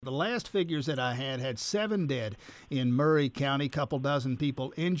The last figures that I had 7 dead in Murray County, couple dozen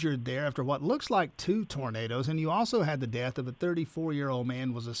people injured there after what looks like 2 tornadoes. And you also had the death of a 34-year-old man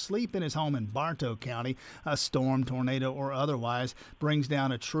who was asleep in his home in Bartow County. A storm, tornado or otherwise, brings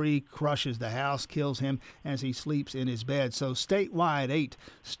down a tree, crushes the house, kills him as he sleeps in his bed. So statewide, 8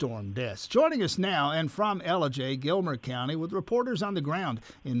 storm deaths. Joining us now and from Ellijay, Gilmer County, with reporters on the ground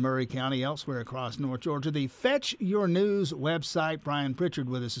in Murray County, elsewhere across North Georgia, the Fetch Your News website. Brian Pritchard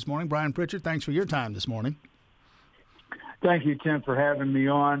with us this morning. Brian Pritchard, thanks for your time this morning. Thank you, Tim, for having me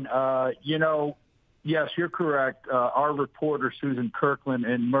on. Yes, you're correct. Our reporter, Susan Kirkland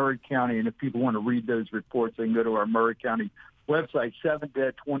in Murray County, and if people want to read those reports, they can go to our Murray County website, 7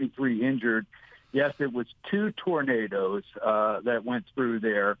 dead, 23 injured. Yes, it was 2 tornadoes that went through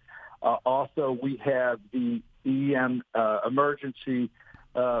there. Also, we have the EM Emergency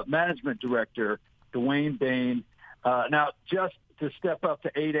Management Director, Dwayne Bain. Now, just to step up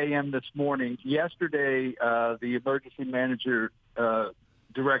to 8 a.m. this morning, yesterday, the emergency manager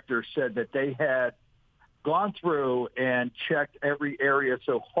director said that they had gone through and checked every area.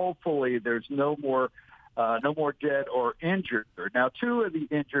 So hopefully there's no more dead or injured. Now, 2 of the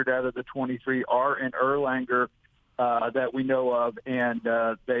injured out of the 23 are in Erlanger that we know of, and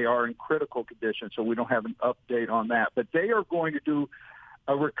they are in critical condition. So we don't have an update on that. But they are going to do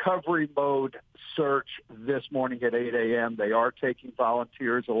a recovery mode search this morning at 8 a.m. They are taking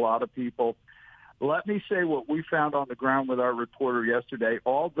volunteers, a lot of people. Let me say what we found on the ground with our reporter yesterday.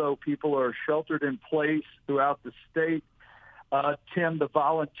 Although people are sheltered in place throughout the state, Tim, the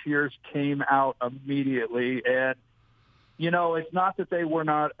volunteers came out immediately. And, it's not that they were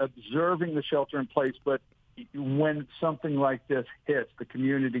not observing the shelter in place, but when something like this hits, the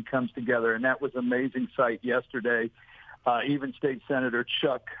community comes together. And that was an amazing sight yesterday. Even State Senator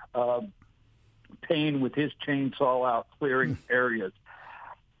Chuck Payne with his chainsaw out clearing areas.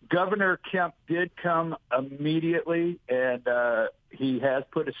 Governor Kemp did come immediately, and he has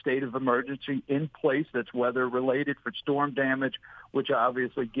put a state of emergency in place that's weather-related for storm damage, which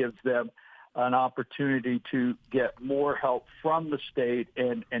obviously gives them an opportunity to get more help from the state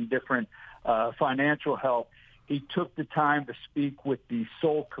and different financial help. He took the time to speak with the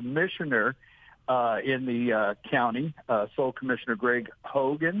sole commissioner in the county, Sole Commissioner Greg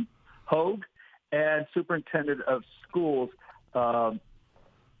Hogue, and Superintendent of Schools,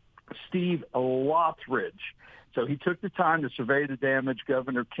 Steve Lothridge. So he took the time to survey the damage.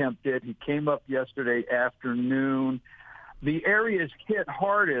 Governor Kemp did. He came up yesterday afternoon. The areas hit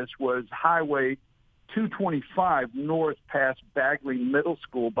hardest was Highway 225 north past Bagley Middle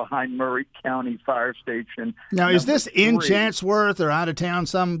School behind Murray County Fire Station. Now, is this in Chatsworth or out of town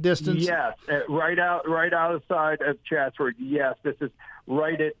some distance? Yes, right outside of Chatsworth. Yes, this is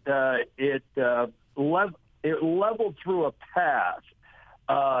right at it leveled through a path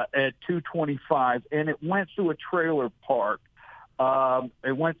at 225, and it went through a trailer park.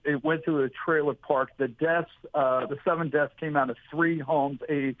 It went through a trailer park. The 7 deaths came out of 3 homes,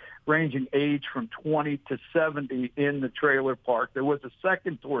 ranging age from 20 to 70 in the trailer park. There was a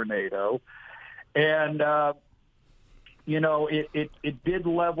second tornado, and it did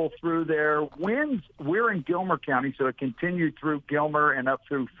level through there. Winds. We're in Gilmer County, so it continued through Gilmer and up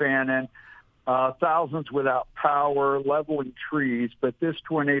through Fannin. Thousands without power, leveling trees. But this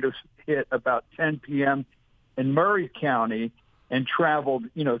tornado hit about 10 p.m. in Murray County and traveled,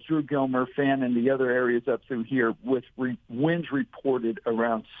 through Gilmer, Fannin, and the other areas up through here with winds reported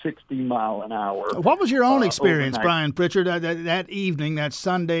around 60 mile an hour. What was your own experience, overnight. Brian Pritchard, that evening, that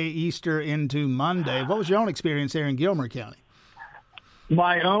Sunday, Easter into Monday? What was your own experience there in Gilmer County?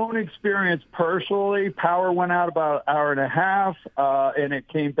 My own experience personally, power went out about an hour and a half, and it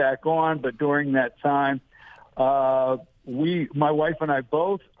came back on. But during that time, my wife and I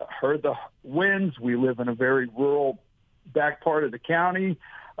both heard the winds. We live in a very rural back part of the county.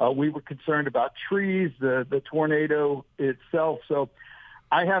 We were concerned about trees, the tornado itself. So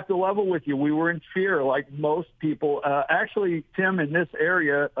I have to level with you. We were in fear like most people. Actually, Tim, in this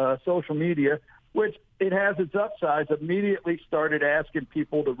area, social media, which it has its upsides, immediately started asking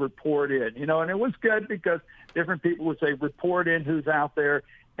people to report in, and it was good because different people would say, report in who's out there,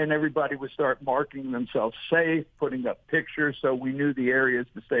 and everybody would start marking themselves safe, putting up pictures so we knew the areas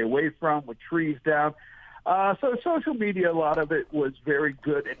to stay away from with trees down. So social media, a lot of it was very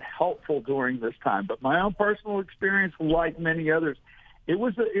good and helpful during this time. But my own personal experience, like many others, it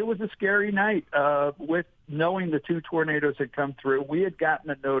was a scary night with knowing the 2 tornadoes had come through. We had gotten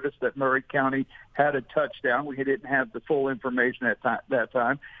a notice that Murray County had a touchdown. We didn't have the full information at that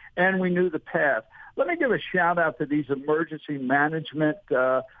time, and we knew the path. Let me give a shout-out to these emergency management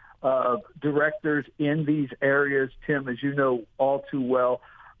directors in these areas, Tim, as you know all too well.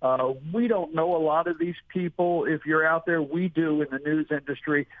 We don't know a lot of these people. If you're out there, we do in the news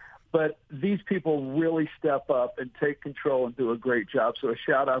industry. But these people really step up and take control and do a great job. So a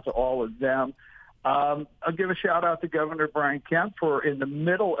shout-out to all of them. I'll give a shout-out to Governor Brian Kemp for, in the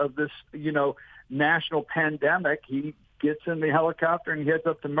middle of this, national pandemic, he gets in the helicopter and he heads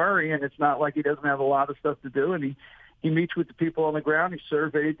up to Murray, and it's not like he doesn't have a lot of stuff to do. And he meets with the people on the ground. He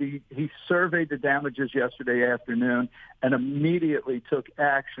surveyed the damages yesterday afternoon and immediately took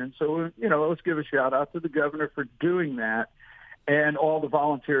action. So, let's give a shout-out to the governor for doing that, and all the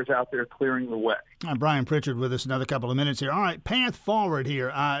volunteers out there clearing the way. Brian Pritchard with us another couple of minutes here. All right, path forward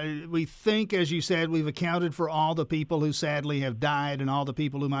here. We think, as you said, we've accounted for all the people who sadly have died and all the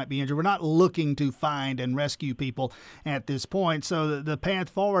people who might be injured. We're not looking to find and rescue people at this point. So the path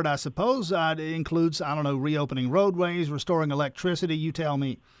forward, I suppose, includes, reopening roadways, restoring electricity. You tell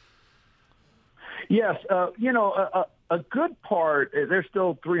me. Yes, a good part, there's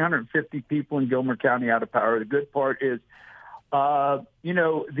still 350 people in Gilmer County out of power. The good part is, the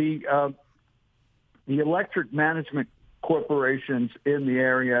electric management corporations in the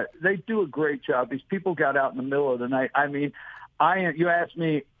area, they do a great job. These people got out in the middle of the night. I mean, you asked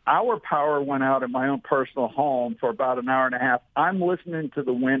me, our power went out in my own personal home for about an hour and a half. I'm listening to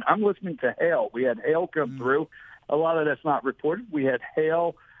the wind. I'm listening to hail. We had hail come through. A lot of that's not reported. We had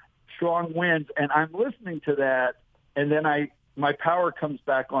hail, strong winds, and I'm listening to that, and then my power comes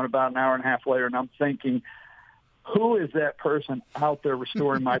back on about an hour and a half later, and I'm thinking, who is that person out there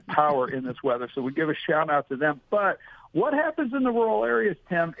restoring my power in this weather? So we give a shout out to them. But what happens in the rural areas,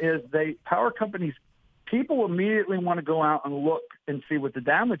 Tim, is power companies, people immediately want to go out and look and see what the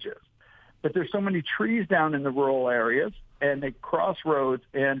damage is. But there's so many trees down in the rural areas, and they cross roads,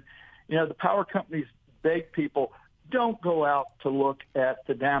 and, the power companies beg people, don't go out to look at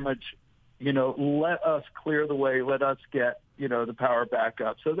the damage. Let us clear the way. Let us get, the power back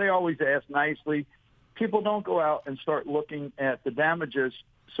up. So they always ask nicely. People don't go out and start looking at the damages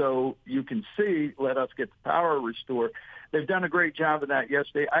so you can see, let us get the power restored. They've done a great job of that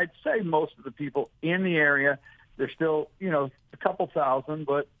yesterday. I'd say most of the people in the area, they're still, a couple thousand,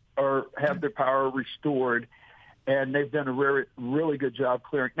 but have their power restored, and they've done a really, really good job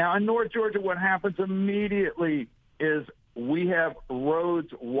clearing. Now, in North Georgia, what happens immediately is we have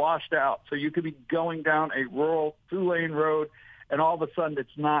roads washed out. So you could be going down a rural 2-lane road, and all of a sudden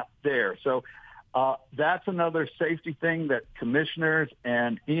it's not there. So that's another safety thing that commissioners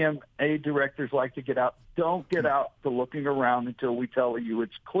and EMA directors like to get out. Don't get out to looking around until we tell you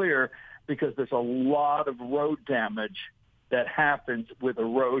it's clear, because there's a lot of road damage that happens with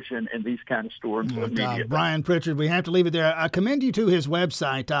erosion in these kind of storms immediately. Brian Pritchard, we have to leave it there. I commend you to his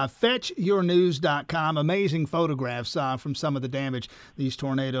website, fetchyournews.com. Amazing photographs from some of the damage these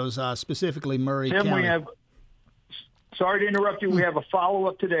tornadoes, specifically Murray County. Sorry to interrupt you. We have a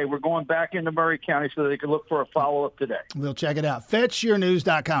follow-up today. We're going back into Murray County so they can look for a follow-up today. We'll check it out.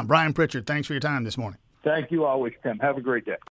 Fetchyournews.com. Brian Pritchard, thanks for your time this morning. Thank you always, Tim. Have a great day.